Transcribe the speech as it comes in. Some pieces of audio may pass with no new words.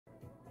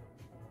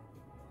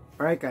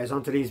Alright guys,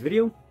 on today's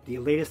video, the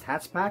latest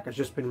hats pack has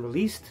just been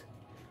released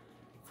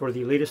for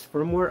the latest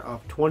firmware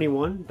of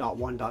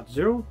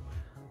 21.1.0.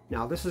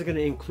 Now this is going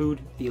to include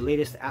the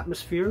latest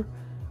atmosphere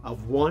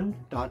of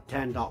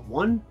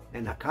 1.10.1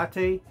 and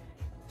Hekate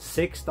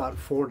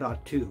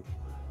 6.4.2.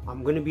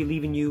 I'm going to be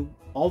leaving you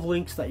all the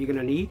links that you're going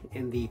to need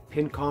in the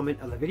pinned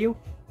comment of the video.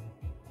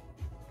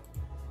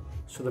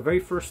 So the very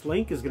first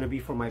link is going to be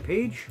for my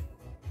page.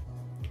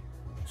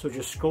 So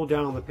just scroll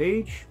down on the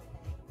page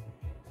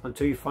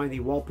until you find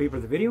the wallpaper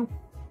of the video.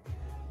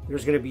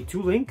 There's going to be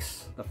two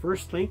links. The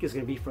first link is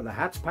going to be for the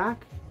hats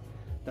pack.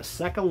 The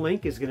second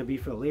link is going to be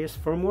for the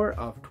latest firmware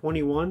of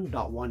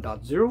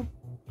 21.1.0.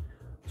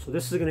 So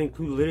this is going to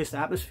include the latest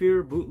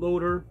atmosphere,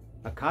 Bootloader,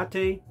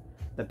 Hekate,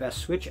 the best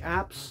switch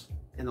apps,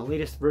 and the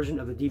latest version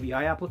of the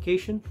DBI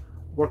application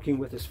working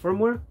with this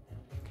firmware.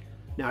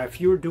 Now if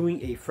you're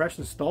doing a fresh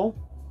install,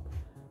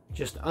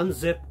 just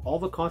unzip all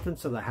the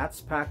contents of the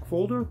hats pack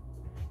folder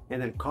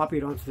and then copy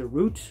it onto the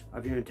root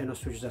of your Nintendo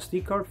Switch's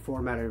SD card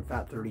formatted in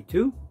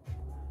FAT32.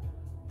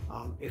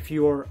 If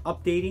you're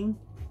updating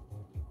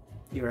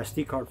your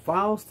SD card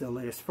files to the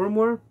latest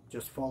firmware,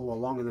 just follow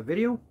along in the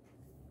video.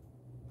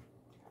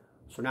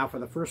 So now for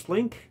the first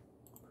link,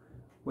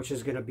 which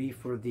is going to be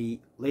for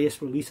the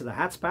latest release of the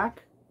hats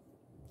pack,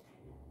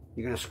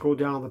 you're going to scroll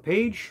down on the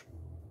page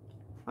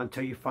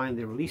until you find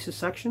the releases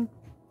section.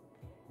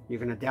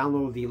 You're going to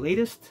download the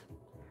latest.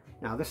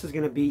 Now this is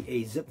going to be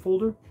a zip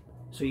folder,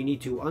 so you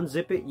need to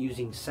unzip it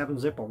using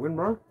 7-zip or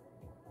WinRAR.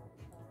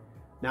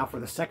 Now for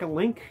the second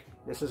link,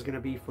 this is going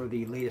to be for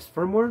the latest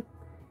firmware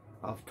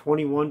of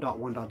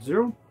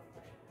 21.1.0.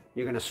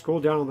 You're going to scroll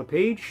down on the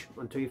page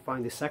until you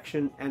find the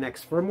section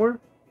NX firmware.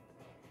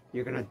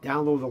 You're going to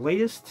download the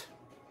latest.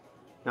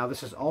 Now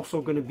this is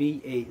also going to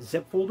be a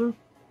zip folder,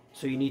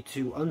 so you need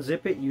to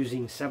unzip it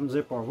using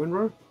 7-zip or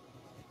WinRAR.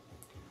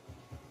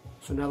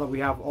 So now that we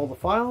have all the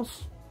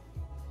files,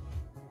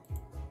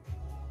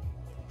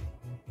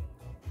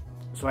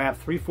 so I have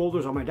 3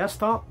 folders on my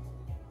desktop.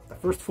 The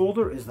first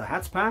folder is the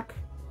hats pack.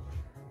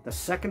 The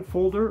second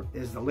folder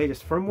is the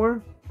latest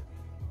firmware.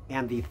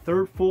 And the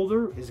third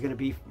folder is going to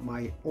be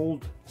my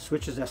old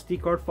Switch's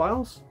SD card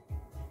files.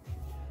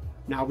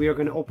 Now we are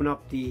going to open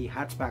up the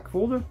hats pack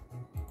folder.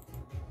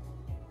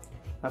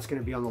 That's going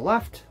to be on the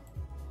left.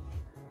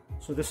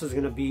 So this is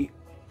going to be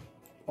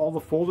all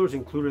the folders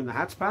included in the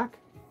hats pack.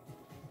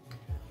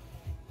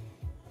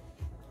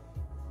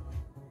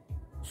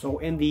 So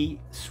in the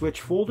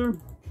Switch folder,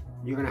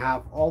 you're going to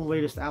have all the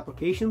latest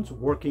applications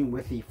working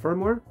with the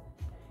firmware,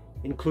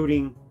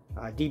 including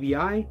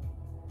DBI,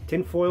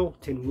 Tinfoil,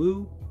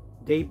 Tinwoo,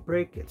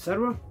 Daybreak,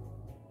 etc.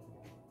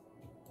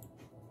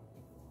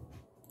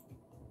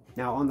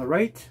 Now on the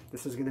right,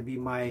 this is going to be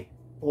my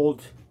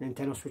old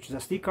Nintendo Switch's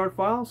SD card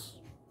files.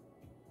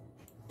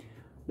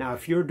 Now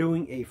if you're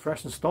doing a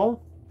fresh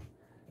install,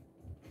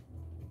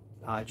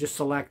 just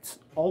select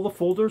all the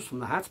folders from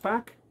the hats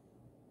pack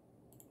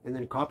and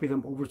then copy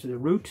them over to the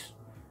root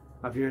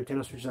of your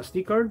Nintendo Switch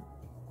SD card.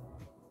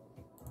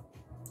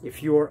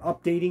 If you're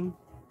updating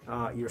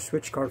your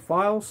Switch card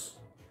files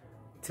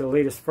to the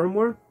latest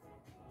firmware,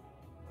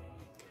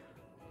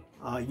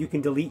 you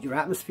can delete your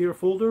atmosphere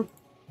folder,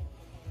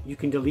 you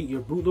can delete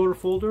your bootloader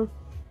folder,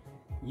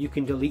 you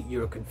can delete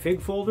your config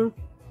folder,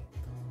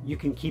 you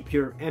can keep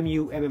your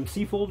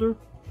MMC folder,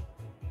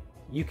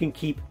 you can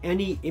keep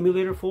any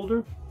emulator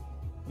folder,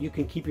 you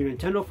can keep your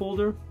Nintendo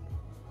folder,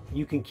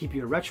 you can keep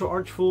your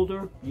RetroArch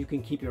folder, you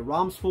can keep your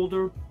ROMs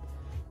folder,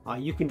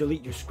 you can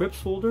delete your scripts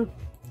folder.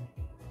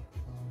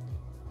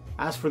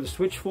 As for the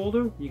Switch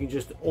folder, you can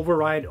just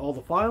override all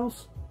the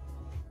files.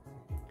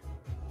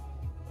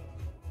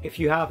 If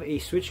you have a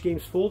Switch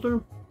games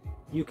folder,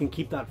 you can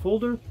keep that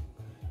folder,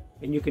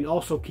 and you can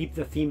also keep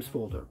the themes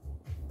folder.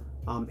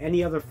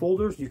 Any other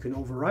folders you can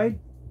override.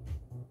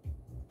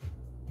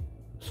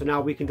 So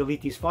now we can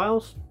delete these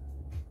files.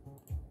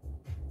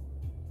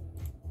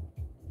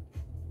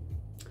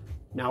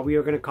 Now we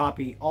are going to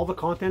copy all the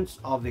contents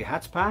of the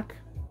hats pack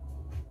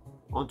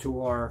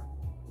onto our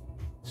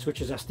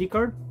Switch's SD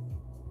card.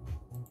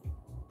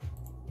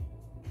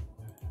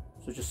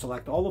 So just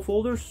select all the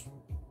folders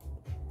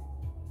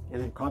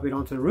and then copy it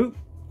onto the root,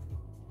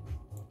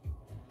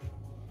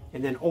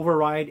 and then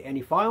override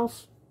any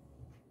files.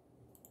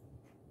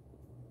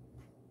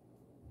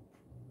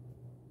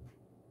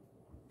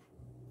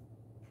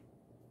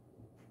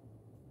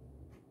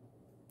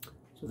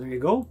 So there you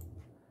go.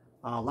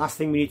 Last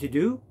thing we need to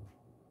do,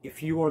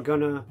 if you are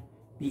gonna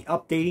be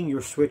updating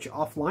your Switch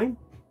offline,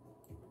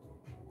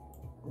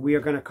 we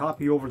are gonna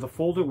copy over the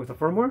folder with the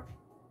firmware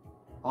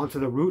onto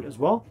the root as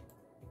well,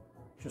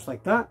 just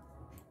like that.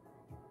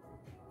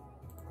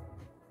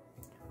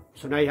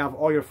 So now you have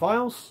all your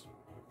files.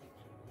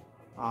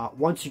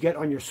 Once you get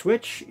on your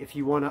Switch, if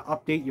you want to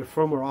update your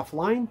firmware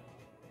offline,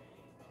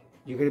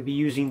 you're going to be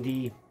using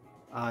the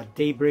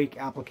Daybreak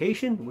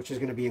application, which is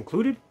going to be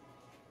included.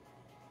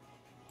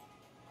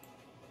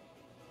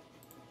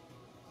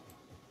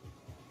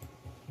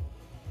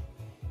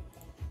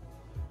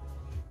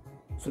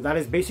 So that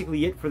is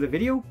basically it for the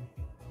video.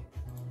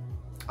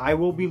 I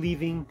will be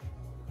leaving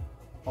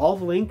all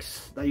the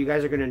links that you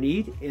guys are going to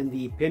need in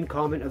the pinned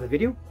comment of the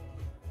video.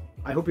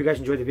 I hope you guys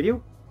enjoyed the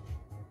video.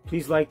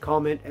 Please like,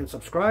 comment, and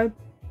subscribe.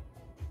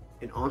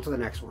 And on to the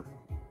next one.